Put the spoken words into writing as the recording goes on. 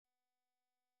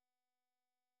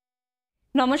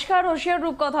নমস্কার, ওশিয়ার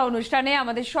রূপকথা অনুষ্ঠানে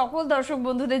আমাদের সকল দর্শক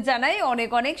বন্ধুদের জানাই অনেক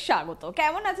অনেক স্বাগত।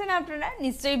 কেমন আছেন আপনারা?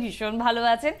 নিশ্চয়ই ভীষণ ভালো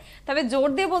আছেন। তবে জোর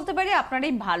দিয়ে বলতে পারি আপনার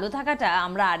এই ভালো থাকাটা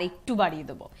আমরা আরেকটু বাড়িয়ে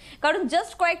দেবো, কারণ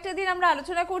জাস্ট কয়েকটা দিন আমরা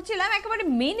আলোচনা করছিলাম একেবারে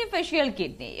মিনি ফেশিয়াল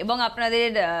কিট নিয়ে এবং আপনাদের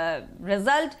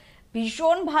রেজাল্ট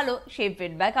ভীষণ ভালো, সেই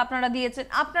ফিডব্যাক আপনারা দিয়েছেন,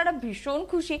 আপনারা ভীষণ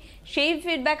খুশি, সেই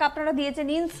ফিডব্যাক আপনারা দিয়েছেন,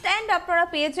 ইনস্ট্যান্ট আপনারা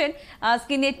পেয়েছেন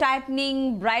স্কিনে টাইটনিং,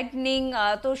 ব্রাইটনিং,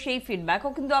 তো সেই ফিডব্যাকও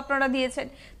কিন্তু আপনারা দিয়েছেন।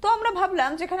 তো আমরা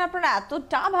ভাবলাম যেখানে আপনারা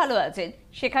এতটা ভালো আছেন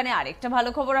সেখানে আরেকটা ভালো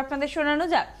খবর আপনাদের শোনানো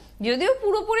যাক। যদিও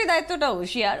পুরোপুরি দায়িত্বটা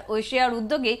ওশিয়ার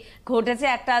উদ্যোগে ঘটেছে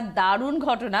একটা দারুণ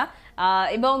ঘটনা,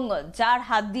 এবং যার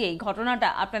হাত দিয়ে এই ঘটনাটা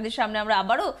আপনাদের সামনে আমরা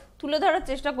আবারও তুলে ধরার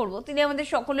চেষ্টা করব, তিনি আমাদের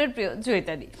সকলের প্রিয়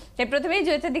জয়িতাদি। তাই প্রথমেই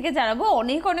জয়িতাদিকে জানাবো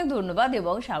অনেক অনেক ধন্যবাদ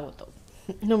এবং স্বাগত।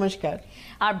 নমস্কার।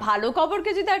 আর ভালো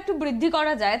খবরকে যদি একটু বৃদ্ধি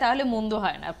করা যায় তাহলে মন্দ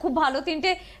হয় না। খুব ভালো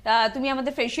তিনটে তুমি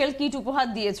আমাদের ফেশিয়াল কিট উপহার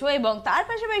দিয়েছো এবং তার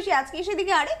পাশাপাশি আজকে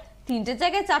সেদিকে আরে তিনটে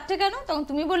জায়গায় চারটে কেন, তখন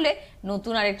তুমি বললে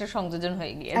নতুন আরেকটা সংযোজন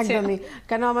হয়ে গিয়েছে। একদমই,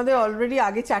 কেন আমাদের অলরেডি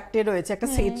আগে চারটে রয়েছে, একটা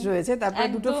সেট রয়েছে, তারপরে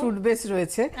দুটো ফ্রুট বেস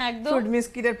রয়েছে, ফ্রুট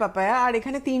মিস্কিটের পাপায়া, আর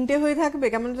এখানে তিনটে হয়ে থাকবে,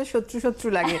 কেমন একটা শত্রু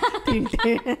লাগে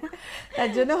তিনটে।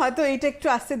 তার জন্য হয়তো এইটা একটু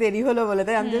আসতে দেরি হলো বলে,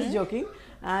 তাই আমি জাস্ট জোকিং।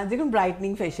 দেখুন,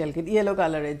 ব্রাইটনিং ফেশিয়াল কিট, ইয়েলো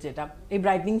কালারের যেটা, এই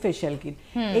ব্রাইটনিং ফেশিয়াল কিট,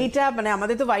 এইটা মানে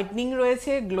আমাদের তো হোয়াইটনিং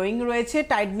রয়েছে, গ্লোয়িং রয়েছে,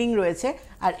 টাইটনিং রয়েছে,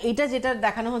 আর এটা যেটা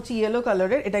দেখানো হচ্ছে ইয়েলো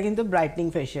কালারের, এটা কিন্তু ব্রাইটনিং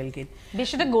ফেশিয়াল কিট। বেশ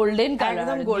এটা গোল্ডেন কালার,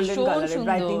 একদম গোল্ডেন কালারের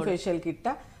ব্রাইটনিং ফেশিয়াল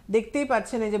কিটটা। দেখতেই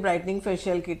পাচ্ছেন এই যে ব্রাইটনিং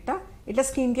ফেশিয়াল কিটটা, এটা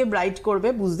স্কিনকে ব্রাইট করবে,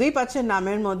 বুঝতেই পাচ্ছেন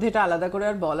নামের মধ্যে, এটা আলাদা করে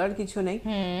আর বলার কিছু নেই।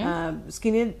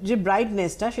 স্কিনের যে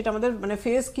ব্রাইটনেসটা সেটা আমাদের মানে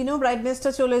ফেস স্কিনেও ব্রাইটনেসটা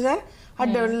চলে যায়, আর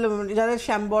যাদের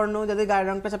শ্যামবর্ণ, যাদের গায়ের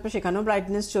রংটা চাপে সেখানেও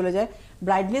ব্রাইটনেস চলে যায়।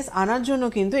 ব্রাইটনেস আনার জন্য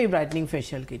কিন্তু এই ব্রাইটনিং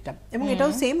ফেশিয়াল কিটটা, এবং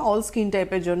এটাও সেম অল স্কিন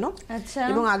টাইপের জন্য।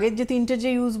 এবং আগের যে তিনটে যে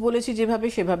ইউজ বলেছি যেভাবে,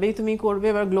 সেভাবেই তুমি করবে।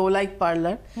 এবার গ্লো লাইক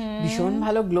পার্লার, ভীষণ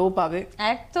ভালো গ্লো পাবে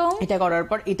একদম এটা করার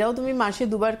পর। এটাও তুমি মাসে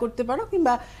দুবার করতে পারো,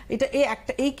 কিংবা এটা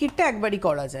এই কিটটা একবারই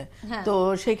করা যায়, তো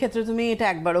সেই ক্ষেত্রে তুমি এটা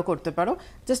একবারও করতে পারো।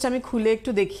 জাস্ট আমি খুলে একটু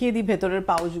দেখিয়ে দিই ভেতরের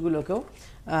পাউচগুলোকেও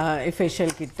এই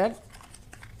ফেশিয়াল কিটটার।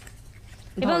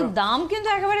 এবং দাম কিন্তু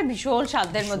একেবারে ভীষণ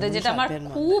সাধ্যের মধ্যে, যেটা আমার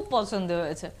খুব পছন্দ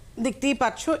হয়েছে। দেখতেই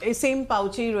পাচ্ছ এই সেম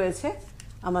পাউচেই রয়েছে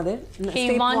আমাদের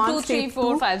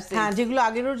হ্যাঁ, যেগুলো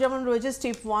আগেরও যেমন রয়েছে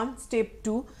স্টেপ 1, স্টেপ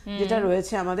 2 যেটা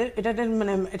রয়েছে আমাদের।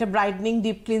 এটা ব্রাইটনিং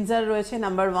ডিপ ক্লিনজার রয়েছে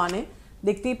নাম্বার 1-এ,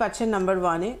 দেখতেই পাচ্ছেন নাম্বার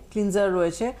 1-এ ক্লিনজার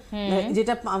রয়েছে,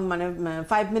 যেটা মানে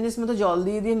 5 মিনিটস মতো জল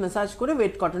দিয়ে ম্যাসাজ করে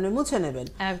ওয়েট কটনে মুছে নেবেন।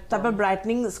 তারপর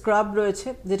ব্রাইটনিং স্ক্রাব রয়েছে,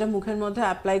 যেটা মুখের মধ্যে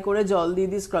অ্যাপ্লাই করে জল দিয়ে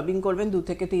স্ক্রাবিং করবেন 2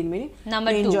 থেকে 3 মিনিট,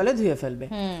 প্লেন জলে ধুয়ে ফেলবে।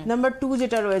 নাম্বার 2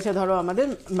 যেটা রয়েছে, ধরো আমাদের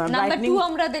ব্রাইটনিং,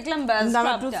 আমরা দেখলাম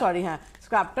নাম্বার 2 সরি হ্যাঁ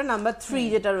স্ক্রাবটা। নাম্বার 3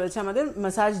 যেটা রয়েছে আমাদের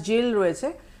ম্যাসাজ জেল রয়েছে,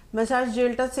 ম্যাসাজ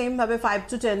জেলটা সেম ভাবে 5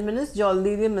 to 10 মিনিটস জল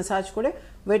দিয়ে ম্যাসাজ করে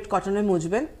ওয়েট কটনে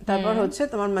মুছবেন। তারপর হচ্ছে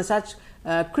তোমার ম্যাসাজ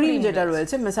ক্রিম যেটা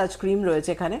রয়েছে, ম্যাসাজ ক্রিম রয়েছে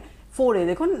এখানে 4-এ,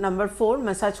 দেখুন নাম্বার 4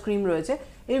 ম্যাসাজ ক্রিম রয়েছে।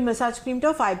 এই ম্যাসাজ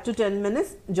ক্রিমটাও 5 to 10 মিনিটস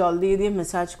জল দিয়ে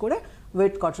ম্যাসাজ করে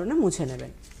ওয়েট কটনে মুছে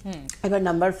নেবেন। এবার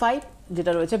নাম্বার 5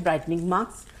 যেটা রয়েছে ব্রাইটনিং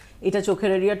মাস্ক, এটা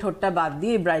চোখের এরিয়া ঠোঁটটা বাদ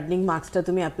দিয়ে এই ব্রাইটনিং মাস্কটা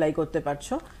তুমি অ্যাপ্লাই করতে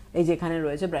পারছো। এই যেখানে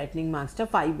রয়েছে ব্রাইটনিং মাস্কটা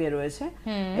 5-এ রয়েছে,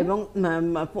 এবং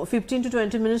 15 to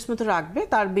 20 মিনিটস মতো রাখবে,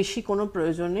 তার বেশি কোনো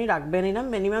প্রয়োজন নেই, রাখবেনই না,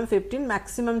 মিনিমাম 15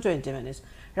 ম্যাক্সিমাম 20 মিনিটস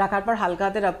রাখার পর হালকা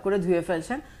হাতে রাব করে ধুয়ে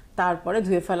ফেলছেন। তারপরে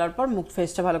ধুয়ে ফেলার পর মুখ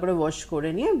ফেসটা ভালো করে ওয়াশ করে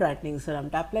নিয়ে ব্রাইটনিং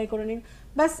সিরামটা অ্যাপ্লাই করে নিন,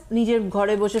 ব্যাস নিজের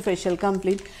ঘরে বসে ফেশিয়াল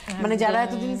কমপ্লিট। মানে যারা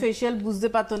এতদিন ফেশিয়াল বুঝতে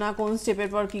পারতো না কোন স্টেপের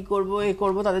পর কি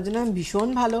করব তাদের জন্য ভীষণ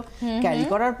ভালো, ক্যারি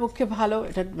করার পক্ষে ভালো।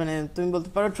 এটা মানে তুমি বলতে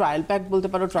পারো ট্রায়াল প্যাক বলতে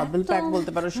পারো, ট্রাভেল প্যাক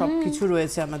বলতে পারো, সবকিছু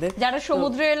রয়েছে আমাদের। যারা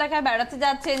সমুদ্র এলাকায় বেড়াতে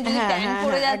যাচ্ছেন, যদি ট্যান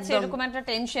পড়ে যাচ্ছে এরকম একটা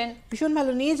টেনশন, ভীষণ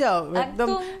ভালো, নিয়ে যাও একদম।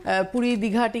 পুরী,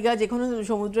 দীঘা, টিঘা যে কোনো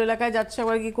সমুদ্র এলাকায় যাচ্ছে,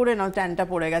 আবার কি করে নাও ট্যানটা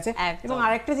পড়ে গেছে। এবং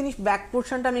আরেকটা জিনিস, ব্যাক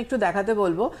পোর্শনটা আমি একটু দেখাতে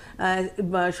বলবো,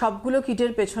 সবগুলো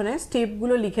কিটের পেছনে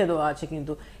স্টেপগুলো লিখে দেওয়া আছে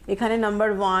কিন্তু এখানে, নাম্বার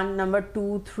 1, নাম্বার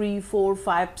 2, 3, 4,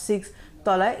 5, 6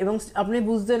 তলায়। এবং আপনি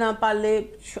বুঝতে না পারলে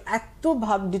এত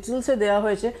ডিটেলসে দেওয়া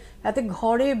হয়েছে, এতে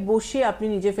ঘরে বসে আপনি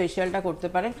নিজে ফেশিয়ালটা করতে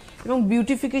পারেন। এবং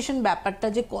বিউটিফিকেশন ব্যাপারটা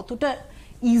যে কতটা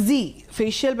ইজি,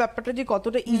 ফেশিয়াল ব্যাপারটা যে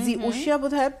কতটা ইজি, ওশিয়া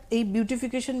বোধহয় এই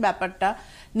বিউটিফিকেশন ব্যাপারটা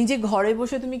নিজে ঘরে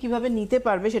বসে তুমি কিভাবে নিতে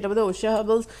পারবে সেটা বোধহয় ওশিয়া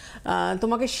হার্বালস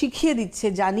তোমাকে শিখিয়ে দিচ্ছে,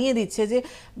 জানিয়ে দিচ্ছে যে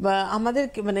আমাদের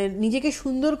মানে নিজেকে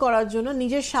সুন্দর করার জন্য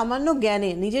নিজের সামান্য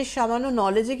জ্ঞানে, নিজের সামান্য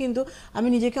নলেজে কিন্তু আমি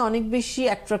নিজেকে অনেক বেশি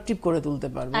অ্যাট্রাকটিভ করে তুলতে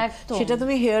পারবো। সেটা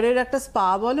তুমি হেয়ারের একটা স্পা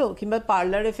বলো, কিংবা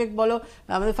পার্লার এফেক্ট বলো,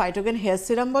 আমাদের ফাইটোকেন হেয়ার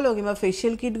সিরাম বলো, কিংবা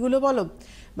ফেশিয়াল কিটগুলো বলো।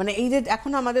 মানে এই যে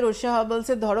এখন আমাদের ওশিয়া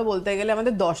হার্বালসের ধরো বলতে গেলে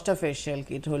আমাদের 10টা ফেশিয়াল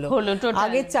কিট হলো,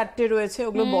 আগে 4টে রয়েছে,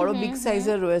 ওগুলো বড় বিগ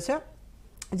সাইজের রয়েছে।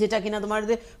 যেটা কিনা তোমার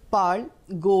যে পার্ল,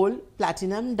 গোল্ড,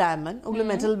 প্ল্যাটিনাম, ডায়মন্ড, ওগুলো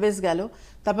মেটাল বেস গেল।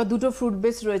 তারপর দুটো ফ্রুট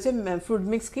বেস রয়েছে, ফ্রুট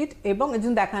মিক্স কিট, এবং এই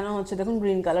জন্য দেখানো হচ্ছে দেখুন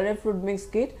গ্রিন কালারের ফ্রুট মিক্স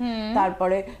কিট।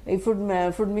 তারপরে এই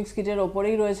ফ্রুট মিক্স কিটের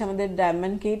ওপরেই রয়েছে আমাদের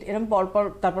ডায়মন্ড কিট, এরকম পরপর।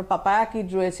 তারপর পাপায়া কিট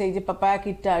রয়েছে, এই যে পাপায়া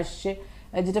কিটটা আসছে,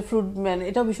 যেটা ফ্রুট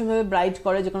এটাও ভীষণভাবে ব্রাইট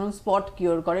করে, যে কোনো স্পট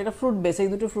কিওর করে। এটা ফ্রুট বেস, এই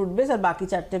দুটো ফ্রুট বেস, আর বাকি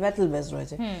 4টে মেটাল বেস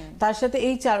রয়েছে। তার সাথে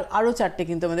এই আরো 4টে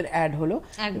কিন্তু আমাদের অ্যাড হলো,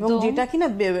 এবং যেটা কিনা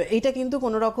এইটা কিন্তু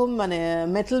কোনো রকম মানে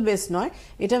মেটাল বেস নয়,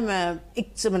 এটা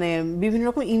মানে বিভিন্ন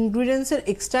রকম ইনগ্রিডিয়েন্টস এর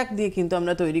এক্সট্রাক্ট দিয়ে কিন্তু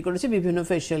আমরা তৈরি করেছি বিভিন্ন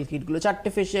ফেশিয়াল কিটগুলো। 4টে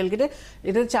ফেশিয়াল কিটে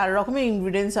এটা 4 রকমের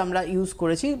ইনগ্রিডিয়েন্টস আমরা ইউজ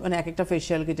করেছি মানে এক একটা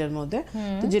ফেশিয়াল কিটের মধ্যে।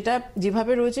 তো যেটা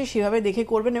যেভাবে রয়েছে সেভাবে দেখে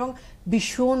করবেন, এবং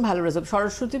ভীষণ ভালো রেজাল্ট।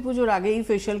 সরস্বতী পুজোর আগে এই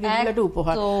ফেশিয়াল কিটগুলো একটা উপহার।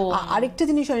 আরেকটা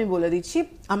জিনিস আমি বলে দিচ্ছি,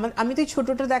 আমি তো এই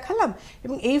ছোটটা দেখালাম,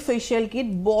 এবং এই ফেশিয়াল কিট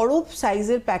বড়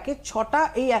সাইজের প্যাকেট 6টা।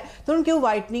 এই ধরুন কেউ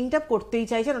হোয়াইটনিংটা করতেই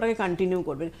চাইছেন, ওটাকে কন্টিনিউ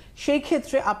করবেন, সেই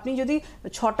ক্ষেত্রে আপনি যদি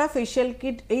 6টা ফেশিয়াল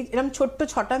কিট, এই এরকম ছোট্ট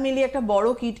 6টা মিলিয়ে একটা বড়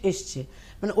কিট এসছে,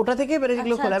 মানে ওটা থেকে বেড়ে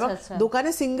যেগুলো খোলা, এবং দোকানে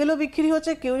সিঙ্গেলও বিক্রি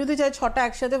হচ্ছে, কেউ যদি চায় 6টা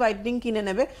একসাথে হোয়াইটনিং কিনে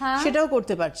নেবে সেটাও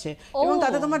করতে পারছে, এবং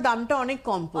তাতে তোমার দামটা অনেক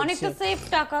কম পড়ছে, অনেকটা সেফ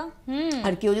টাকা।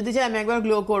 আর কেউ যদি চায় আমি একবার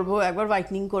গ্লো করব, একবার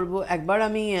হোয়াইটনিং করব, একবার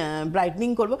আমি ব্রাইটনিং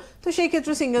করব, তো সেই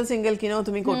ক্ষেত্রে সিঙ্গেল কিনেও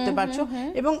তুমি করতে পারছো,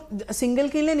 এবং সিঙ্গেল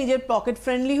কিনলে নিজের পকেট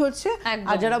ফ্রেন্ডলি হচ্ছে,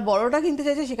 আর যারা বড়টা কিনতে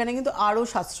চাইছে সেখানে কিন্তু আরো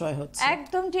সাশ্রয় হচ্ছে।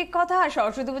 একদম ঠিক কথা। আর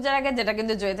সরস্বতী পূজার আগে যেটা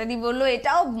কিন্তু জয়িতাদি বললো,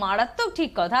 এটাও মারাত্মক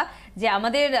ঠিক কথা, যে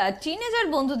আমাদের টিনেজার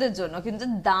বন্ধুদের জন্য কিন্তু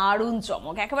দারুণ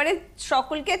চমক, একেবারে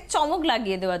সকলকে চমক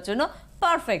লাগিয়ে দেওয়ার জন্য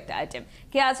পারফেক্ট আইটেম।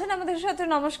 কে আছেন আমাদের সাথে?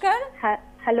 নমস্কার। হ্যাঁ,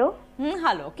 হ্যালো।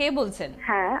 হ্যালো, কে বলছেন?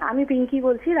 হ্যাঁ, আমি পিঙ্কি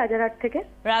বলছি, রাজারহাট থেকে।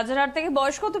 রাজারহাট থেকে।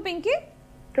 বয়স কত পিঙ্কি?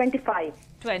 25।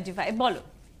 বলো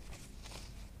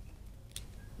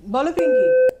বলো পিঙ্কি।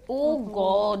 ও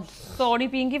গড, সরি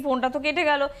পিঙ্কি, ফোনটা তো কেটে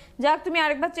গেল। যাক, তুমি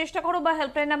আরেকবার চেষ্টা করো, বা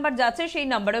হেল্পলাইন নাম্বার যাচ্ছে সেই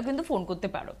নাম্বারেও কিন্তু ফোন করতে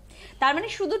পারো। তার মানে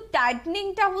শুধু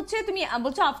টাইটনিংটা হচ্ছে তুমি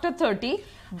বলছো আফটার 30,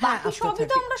 বাকি সবই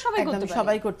তো আমরা সবাই করতে পারি।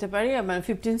 সবাই করতে পারি, মানে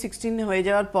 15-16 হয়ে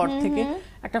যাওয়ার পর থেকে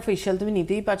একটা ফেশিয়াল তুমি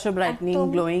নিতেই পারছো, ব্রাইটনিং,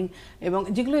 গ্লোয়িং, এবং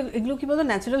এগুলো কি বলতো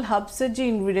ন্যাচারাল হার্বস এর যে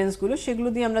ইনগ্রেডিয়েন্টস গুলো সেগুলো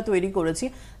দিয়ে আমরা তৈরি করেছি,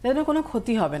 তাতে কোনো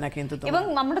ক্ষতি হবে না কিন্তু। এবং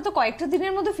আমরা তো কয়েকটা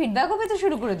দিনের মধ্যে ফিডব্যাকও পেতে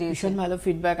শুরু করে দিয়েছি, ভীষণ ভালো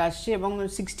ফিডব্যাক আসছে, এবং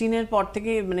 16 এর পর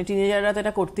থেকে মানে টিনেজাররা তো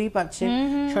এটা করতেই পারছে।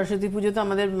 সরস্বতী পুজো তো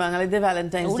আমাদের বাঙালিদের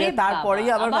ভ্যালেন্টাইন্স ডে, তারপরেই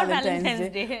আবার ভ্যালেন্টাইন্স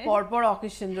ডে, পরপর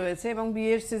অকেশন রয়েছে, এবং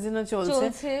বিয়ের সিজনও চলছে।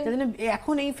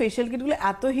 এখন এই ফেশিয়াল কিটগুলো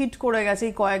এত হিট করে গেছে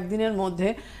এই কয়েকদিনের মধ্যে,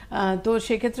 তো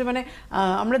সেক্ষেত্রে মানে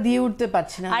আমরা দিয়ে উঠতে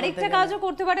পারছি না। আরেকটা কাজও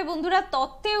করতে পারে বন্ধুরা,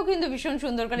 তত্ত্বেও কিন্তু ভীষণ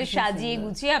সুন্দর করে সাজিয়ে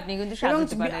গুছিয়ে আপনি কিন্তু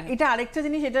সাজাতে পারেন। এটা আরেকটা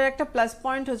জিনিস, এটার একটা প্লাস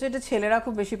পয়েন্ট হচ্ছে এটা ছেলেরা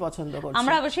খুব বেশি পছন্দ করছে।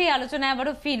 আমরা অবশ্যই আলোচনায়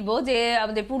আবারও ফিরবো যে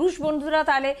আমাদের পুরুষ বন্ধুরা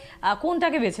তাহলে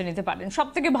কোনটাকে বেছে নিতে পারেন,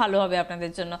 সবথেকে ভালো হবে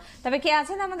আপনাদের জন্য। তবে কে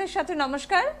আছেন আমাদের সাথে?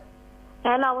 নমস্কার।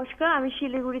 হ্যাঁ, নমস্কার, আমি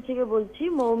শিলিগুড়ি থেকে বলছি,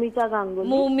 মৌমিতা গাঙ্গুলি।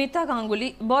 মৌমিতা গাঙ্গুলি।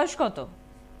 বয়স কত?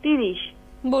 30।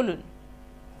 বলুন।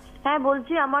 হ্যাঁ,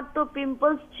 বলছি আমার তো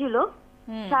পিম্পলস ছিল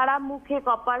সারা মুখে,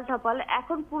 কপাল টপাল,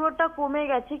 এখন পুরোটা কমে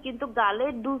গেছে, কিন্তু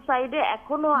গালের দু সাইডে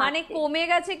এখনো আছে। মানে কমে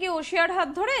গেছে কি ওশিয়ার হাত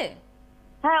ধরে?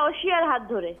 হ্যাঁ, ওশিয়ার হাত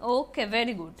ধরে। ওকে,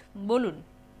 ভেরি গুড, বলুন।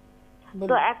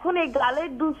 তো এখন এই গালের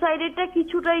দু সাইডেটা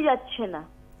কিছুটাই যাচ্ছে না।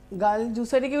 গাল দু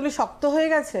সাইডে কি ওগুলো শক্ত হয়ে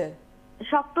গেছে?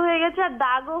 শক্ত হয়ে গেছে, আর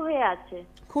দাগও হয়ে আছে।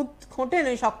 খোঁটে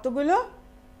নেই শক্তগুলো?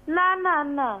 না না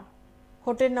না,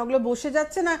 হোটেল না, ওগুলো বসে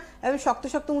যাচ্ছে না, একদম শক্ত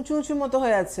শক্ত উঁচু উঁচু মতো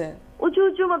হয়ে আছে, উঁচু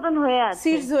উঁচু মতন হয়ে আছে,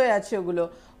 সিডস হয়ে আছে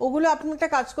ওগুলো আপনি একটা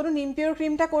কাজ করুন, নিম পিওর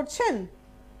ক্রিমটা করছেন?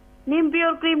 নিম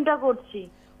পিওর ক্রিমটা করছি,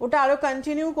 ওটা আরো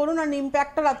কন্টিনিউ করুন, আর নিম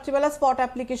প্যাকটা রাত্রিবেলা স্পট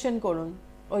অ্যাপ্লিকেশন করুন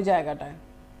ওই জায়গাটায়।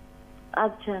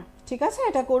 আচ্ছা, ঠিক আছে,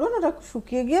 এটা করুন। ওটা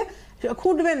শুকিয়ে গিয়ে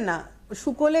খুঁটবেন না,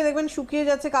 শুকোলে দেখবেন শুকিয়ে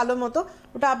যাচ্ছে কালো মতো,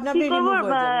 ওটা আপনি রিমুভ হয়ে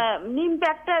যাবে। নিম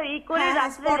প্যাকটা করে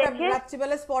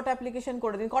রাত্রিবেলা স্পট অ্যাপ্লিকেশন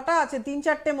করে দিন। কটা আছে?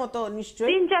 3-4টে মতো নিশ্চয়ই।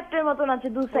 3-4টের মতন আছে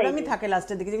দু সাইডে। আমি থাকে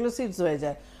লাস্টের দিকে যেগুলো সিডস হয়ে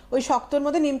যায়, ওই শক্তর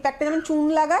মধ্যে নিম প্যাকটা যেমন চুন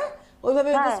লাগায়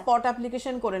ওইভাবে স্পট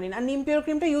অ্যাপ্লিকেশন করে নিন। আর নিম পিওর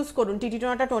ক্রিমটা ইউজ করুন টিটি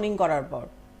টোনাটা টোনিং করার পর।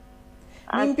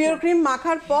 নিম পিওর ক্রিম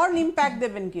মাখার পর নিম প্যাক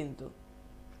দেবেন কিন্তু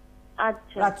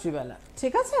আচ্ছা রাত্রিবেলা,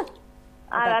 ঠিক আছে?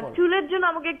 আর চুলের জন্য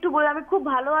আমাকে একটু বলে, আমি খুব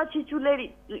ভালো আছি চুলের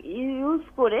ইউজ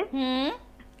করে,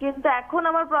 কিন্তু এখন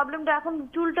আমার প্রবলেমটা, এখন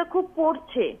চুলটা খুব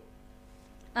পড়ছে।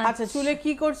 আচ্ছা, চুলে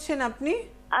কি করছেন আপনি?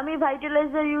 আমি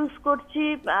ভাইটালাইজার ইউজ করছি,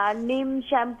 আর নিম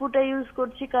শ্যাম্পুটা ইউজ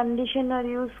করছি, কন্ডিশনার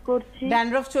ইউজ করছি।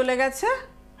 ড্যান্ড্রফ চলে গেছে?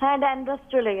 হ্যাঁ, ড্যান্ড্রফ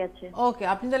চলে গেছে। ওকে,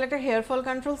 আপনি তাহলে একটা হেয়ার ফল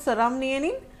কন্ট্রোল সেরাম নিয়ে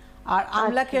নিন, আর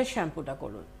আমলা কেয়ার শ্যাম্পুটা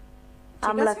করুন।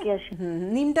 আমলা কেয়ার,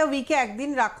 নিমটা উইকে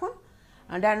একদিন রাখুন।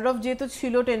 ড্যান্ড্রফ যেহেতু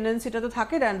ছিল, টেন্ডেন্সিটা তো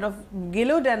থাকে, ড্যান্ড্রফ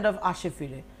গেলেও ড্যান্ড্রফ আসে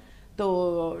ফিরে, তো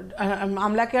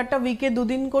আমলা কেয়ারটা উইকে 2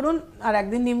 দিন করুন, আর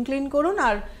একদিন নিম ক্লিন করুন,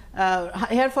 আর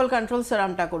হেয়ার ফল কন্ট্রোল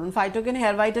সেরামটা করুন। ফাইটোকেন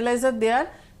হেয়ার ভাইটালাইজার দেওয়ার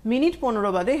মিনিট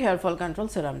 15 বাদে হেয়ার ফল কন্ট্রোল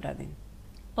সিরামটা দিন।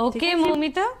 ওকে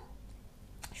মৌমিতা,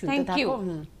 শুনতে থ্যাংক ইউ। থাকো।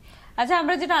 আচ্ছা,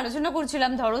 আমরা যেটা আলোচনা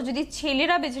করছিলাম, ধরো যদি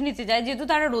ছেলেরা বেছে নিতে যায়, যেহেতু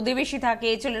তারা রোদে বেশি থাকে,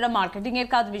 ছেলেরা মার্কেটিং এর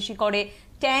কাজ বেশি করে,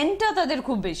 ট্যানটা তাদের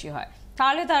খুব বেশি হয়,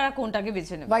 তাহলে তারা কোনটাকে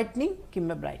বেছে নেবে? হোয়াইটনিং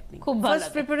কিংবা ব্রাইটনিং। খুব ভালো। ফার্স্ট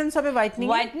প্রেফারেন্স হবে হোয়াইটনিং,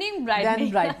 হোয়াইটনিং, ব্রাইটনিং।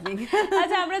 ব্রাইটনিং।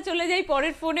 আচ্ছা, আমরা চলে যাই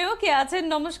পরের ফোনেও। কে আছেন?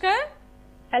 নমস্কার।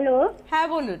 হ্যালো, হ্যাঁ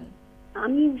বলুন।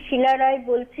 আমি শিলা রায়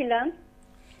বলছিলাম।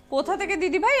 কোথা থেকে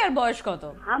দিদি ভাই, আর বয়স কত?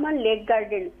 আমার লেক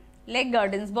গার্ডেন। Lake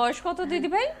gardens. বয়স কত দিদি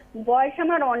ভাই? বয়স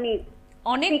আমার অনেক।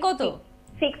 অনেক কত?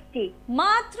 60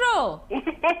 মাত্র?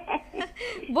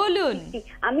 বলুন।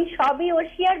 আমি সবই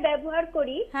ওশিয়ার ব্যবহার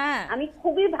করি। হ্যাঁ। আমি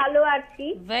খুবই ভালো আছি।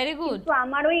 Very good. তো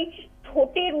আমার ওই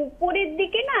ঠোঁটের উপরের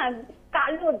দিকে না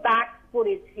কালো দাগ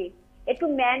পড়েছে, একটু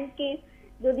ম্যানকে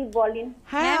যদি বলেন।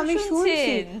 হ্যাঁ ম্যাম আমি শুনছি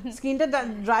শুনছেন? স্কিনটা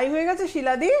ড্রাই হয়ে গেছে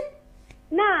শিলাদি।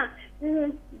 না,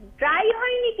 ড্রাই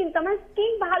হয়নি, কিন্তু আমার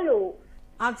স্কিন ভালো,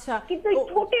 আচ্ছা, কিন্তু ওই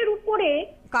ঠোঁটের উপরে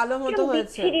কালো মতো কিরম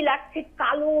হয়েছে। বিচ্ছিরি লাগছে,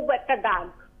 কালো একটা দাগ।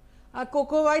 আর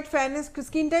কোকো হোয়াইট ফ্যানের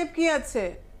স্কিন টাইপ কি আছে?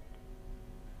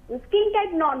 স্কিন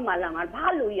টাইপ নরমাল, আমার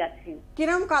ভালোই আছে।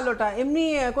 কিরম কালোটা? এমনি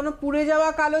কোনো পুড়ে যাওয়া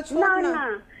কালো ছোট না না? না,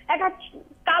 একটা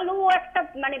কালো একটা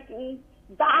মানে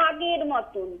দাগের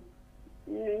মতন,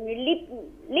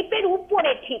 লিপের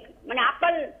উপরে, ঠিক মানে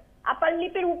আপার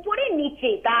লিপের উপরে নিচে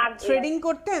দাগ। থ্রেডিং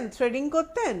করতেন? থ্রেডিং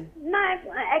করতেন? না,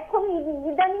 এখন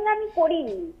ইদানিং আমি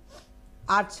করিনি।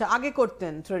 আচ্ছা, আগে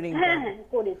করতেন থ্রেডিং? হ্যাঁ হ্যাঁ,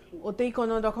 করেছি। ওতেই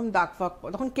কোনো রকম দাগ ফাগ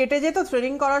তখন কেটে যেত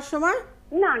থ্রেডিং করার সময়?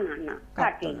 না না না,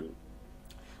 কাটেনি।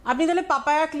 আপনি তাহলে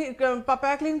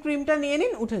পাপায়া ক্লিন ক্রিমটা নিয়ে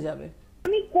নিন, উঠে যাবে।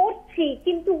 আমি করছি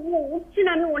কিন্তু উঠছে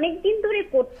না, আমি অনেকদিন ধরে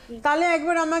করছি। তাহলে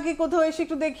একবার আমাকে কোথাও এসে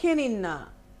একটু দেখিয়ে নিন না,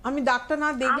 আমি ডাক্তার না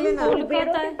দেখলে না। আমি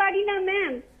বেরোতে পারি না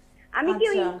ম্যাম। আমি কি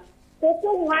ওই আচ্ছা।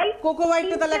 কোকো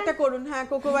হোয়াইটটা তাহলে একটা করুন। হ্যাঁ,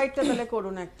 কোকো হোয়াইটটা তাহলে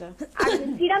করুন একটা। আর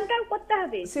সিরামটাও করতে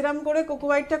হবে? সিরাম করে কোকো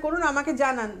হোয়াইটটা করুন, আমাকে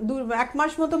জানান। 1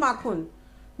 মাস মতো মাখুন,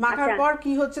 মাখার আচ্ছা। পর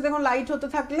কি হচ্ছে দেখুন, লাইট হতে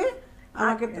থাকলে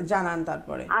আমাকে জানান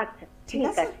তারপরে। আচ্ছা, ঠিক ঠিক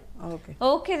আছে? আছে। ওকে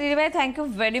ওকে দিদিভাই, থ্যাংক ইউ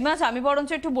ভেরি মাচ। আমি বরঞ্চ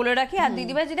একটু বলে রাখি, আর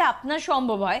দিদিভাই যদি আপনার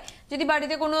সম্ভব হয়, যদি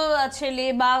বাড়িতে কোনো ছেলে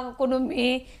বা কোনো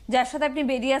মেয়ে যার সাথে আপনি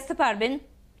বেরিয়ে আসতে পারবেন,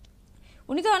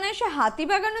 উনি তো অনায়াসে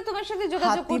হাতিবাগানে তোমার সাথে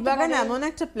যোগাযোগ করতে হাতিবাগান পারেন। এমন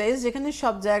একটা প্লেস যেখানে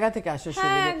সব জায়গা থেকে আসা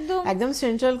সুবিধা, একদম। একদম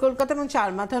সেন্ট্রাল কলকাতা এবং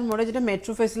চারমাথার মোড়ে, যেটা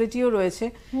মেট্রো ফ্যাসিলিটিও রয়েছে।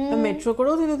 তো মেট্রো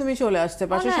করেও কিন্তু তুমি চলে আসতে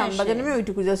পারছো, অনায়াসে। শ্যামবাজার নেমে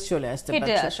ওইটুকু জাস্ট চলে আসতে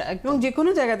হেঁটে পারছো। আসা, একদম। এবং যে কোনো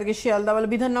জায়গা থেকে, শিয়ালদা বলে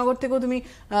বিধাননগর থেকেও তুমি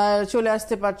চলে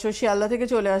আসতে পারছো, শিয়ালদা থেকে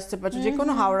চলে আসতে পারছো, যে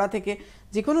কোনো হাওড়া থেকে,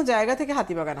 যে কোনো জায়গা থেকে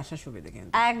হাতিবাগান আসার সুবিধা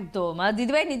কিন্তু। একদম। আর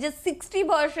দিদিভাই নিজের 60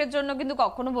 বয়সের জন্য কিন্তু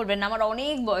কখনো বলবেন না আমার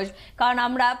অনেক বয়স, কারণ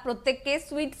আমরা প্রত্যেককে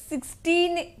সুইট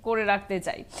 16 করে রাখতে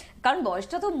চাই, কারণ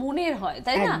বয়সটা তো মনের হয়,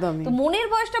 তাই না? একদমই। তো মনের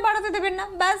বয়সটা বাড়াতে দেবেন না,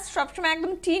 ব্যাস সবসময়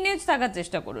একদম টিনেজ থাকার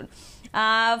চেষ্টা করুন।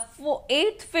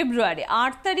 8 ফেব্রুয়ারি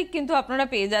 8 তারিখ কিন্তু আপনারা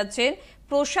পেয়ে যাচ্ছেন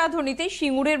প্রসাধনীতে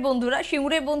সিঙ্গুরের বন্ধুরা।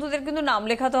 সিঙ্গুরের বন্ধুদের কিন্তু নাম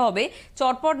লেখাতে হবে,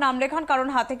 চটপট নাম লেখান, কারণ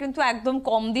হাতে কিন্তু একদম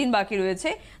কম দিন বাকি রয়েছে।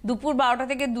 দুপুর 12টা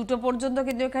থেকে 2টো পর্যন্ত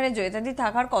কিন্তু এখানে জয়িতাদি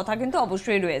থাকার কথা কিন্তু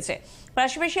অবশ্যই রয়েছে।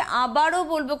 পাশাপাশি আবারও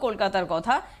বলবো কলকাতার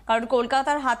কথা, কারণ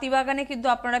কলকাতার হাতিবাগানে কিন্তু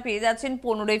আপনারা পেয়ে যাচ্ছেন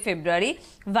 15ই ফেব্রুয়ারি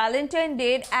ভ্যালেন্টাইন ডে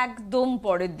এর একদম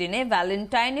পরের দিনে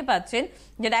ভ্যালেন্টাইনে পাচ্ছেন,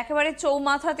 যেটা একেবারে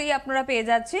চৌমাথাতেই আপনারা পেয়ে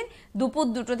যাচ্ছেন দুপুর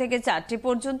 2টো থেকে 4টে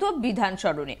পর্যন্ত বিধান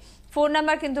সরণি। ফোন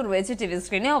নাম্বার কিন্তু রয়েছে টিভি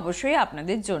স্ক্রিনে অবশ্যই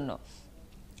আপনাদের জন্য।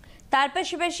 তার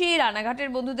পাশাপাশি রানাঘাটের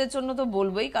বন্ধুদের জন্য তো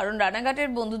বলবোই, কারণ রানাঘাটের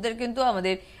বন্ধুদের কিন্তু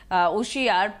আমাদের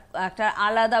ওশিয়ার একটা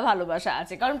আলাদা ভালোবাসা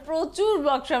আছে, কারণ প্রচুর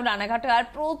ওয়ার্কশপ রানাঘাটে, আর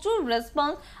প্রচুর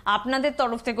রেসপন্স আপনাদের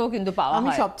তরফ থেকেও কিন্তু পাওয়া হয়।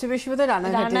 আমি সবচেয়ে বেশি বোধহয়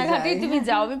রানাঘাটে তুমি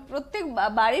যাও, আমি প্রত্যেক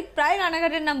বাড়ির প্রায়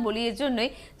রানাঘাটের নাম বলি এর জন্যই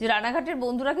যে রানাঘাটের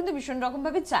বন্ধুরা কিন্তু ভীষণ রকম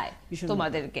ভাবে চায়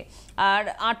তোমাদেরকে। আর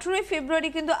 18ই ফেব্রুয়ারি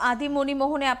কিন্তু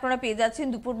আদিমণিমোহনে আপনারা পেয়ে যাচ্ছেন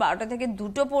দুপুর 12টা থেকে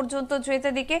 2টো পর্যন্ত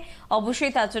জয়িতা দিকে।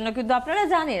 অবশ্যই তার জন্য কিন্তু আপনারা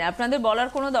জানেন, আপনাদের বলার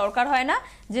কোনো দরকার হয় না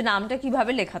যে নামটা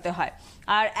কিভাবে লেখাতে হয়।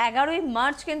 আর 11ই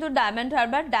মার্চ কিন্তু ডায়মন্ড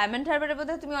হারবারে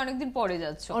বোধহয় তুমি অনেকদিন পরে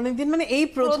যাচ্ছ। অনেকদিন মানে এই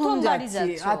প্রথম প্রথমবারই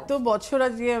যাচ্ছি, যাচ্ছ। এত বছর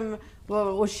আজকে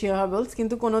ওশিয়া হার্বালস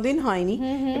কিন্তু কোনোদিন হয়নি,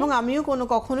 এবং আমিও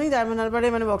কখনোই ডায়মন্ড হারবারে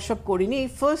মানে ওয়ার্কশপ করিনি, এই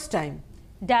ফার্স্ট টাইম।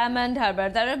 ডায়মন্ড হারবার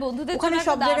তারা বন্ধুদের ওখানে জন্য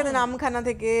সব একটা জায়গাতে দারুণ- নামখানা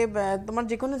থেকে তোমার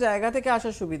যে কোনো জায়গা থেকে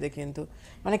আসার সুবিধা, কিন্তু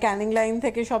মানে ক্যানিং লাইন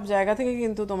থেকে সব জায়গা থেকে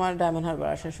কিন্তু তোমার ডায়মন্ড হারবার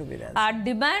আসার সুবিধা আছে। আর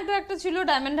ডিমান্ডও একটা ছিল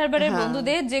ডায়মন্ড হারবারের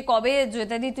বন্ধুদের যে কবে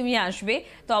জয়িতাদি তুমি আসবে।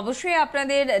 তো অবশ্যই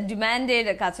আপনাদের ডিমান্ডের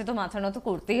কাছে তো মাথা নত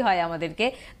করতেই হয় আমাদেরকে।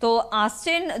 তো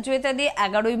আসছেন জয়িতাদি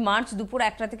 11ই মার্চ দুপুর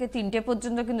 1টা থেকে 3টে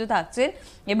পর্যন্ত কিন্তু থাকছেন,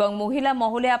 এবং মহিলা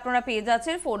মহলে আপনারা পেয়ে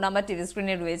যাচ্ছেন। ফোন নাম্বার টিভি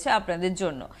স্ক্রিনে রয়েছে আপনাদের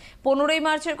জন্য। 15ই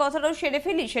মার্চের কথাটাও সেরে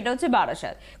ফেলি, সেটা হচ্ছে বারাসাত,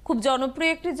 খুব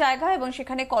জনপ্রিয় একটি জায়গা, এবং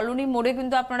সেখানে কলোনি মোড়ে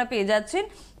কিন্তু আপনারা পেয়ে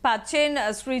পাচ্ছেন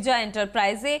সৃজা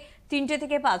এন্টারপ্রাইজে 3টে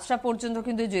থেকে 5টা পর্যন্ত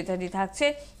কিন্তু ইত্যাদি থাকছে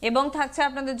এবং থাকছে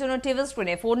আপনাদের জন্য টেবিল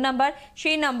স্ক্রিনে ফোন নাম্বার,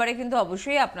 সেই নাম্বারে কিন্তু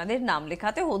অবশ্যই আপনাদের নাম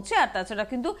লেখাতে হচ্ছে। আর তাছাড়া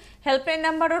কিন্তু হেল্পলাইন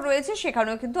নাম্বারও রয়েছে,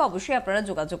 সেখানেও কিন্তু অবশ্যই আপনারা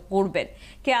যোগাযোগ করবেন।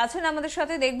 কে আছেন আমাদের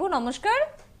সাথে দেখবো। নমস্কার।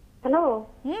 হ্যালো,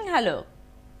 হ্যালো,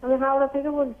 আমি হাওড়া থেকে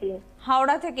বলছি।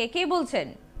 হাওড়া থেকে কে বলছেন?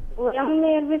 আমি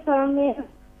মেয়ের বিষয়,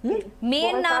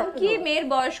 মেয়ের নাম কি? মেয়ের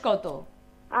বয়স কত?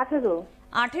 18।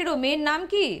 18। মেয়ের নাম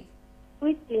কি?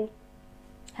 সুইটি।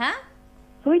 হ্যাঁ,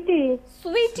 সুইটি।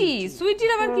 সুইটি।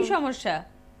 সুইটির আবার কি সমস্যা?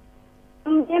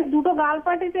 মেয়ের দুটো গাল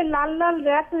পাটিতে লাল লাল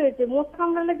র্যাশ হয়েছে, মশা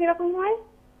কামড়ালে কিরকম হয়?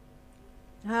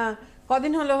 হ্যাঁ,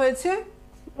 কদিন হলো হয়েছে?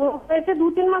 হয়েছে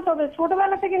 2-3 মাস হবে।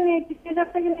 ছোটবেলা থেকে নিয়েছি, টিনেজার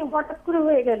থেকে নিয়ে হঠাৎ করে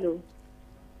হয়ে গেল।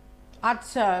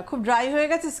 আচ্ছা, খুব ড্রাই হয়ে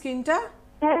গেছে স্কিনটা?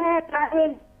 হ্যাঁ হ্যাঁ,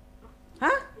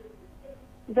 হ্যাঁ,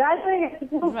 ড্রাই হয়ে গেছে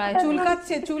পুরো।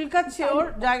 চুলকাচ্ছে, চুলকাচ্ছে ওর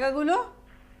জায়গাগুলো,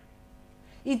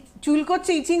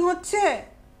 চুলকাচ্ছে, ইচিং হচ্ছে।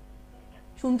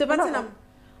 শুনতে পাচ্ছেন?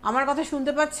 আমার কথা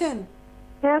শুনতে পাচ্ছেন?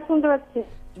 হ্যাঁ, শুনতে পাচ্ছি।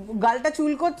 গালটা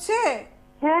চুলকোচ্ছে?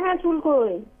 হ্যাঁ হ্যাঁ,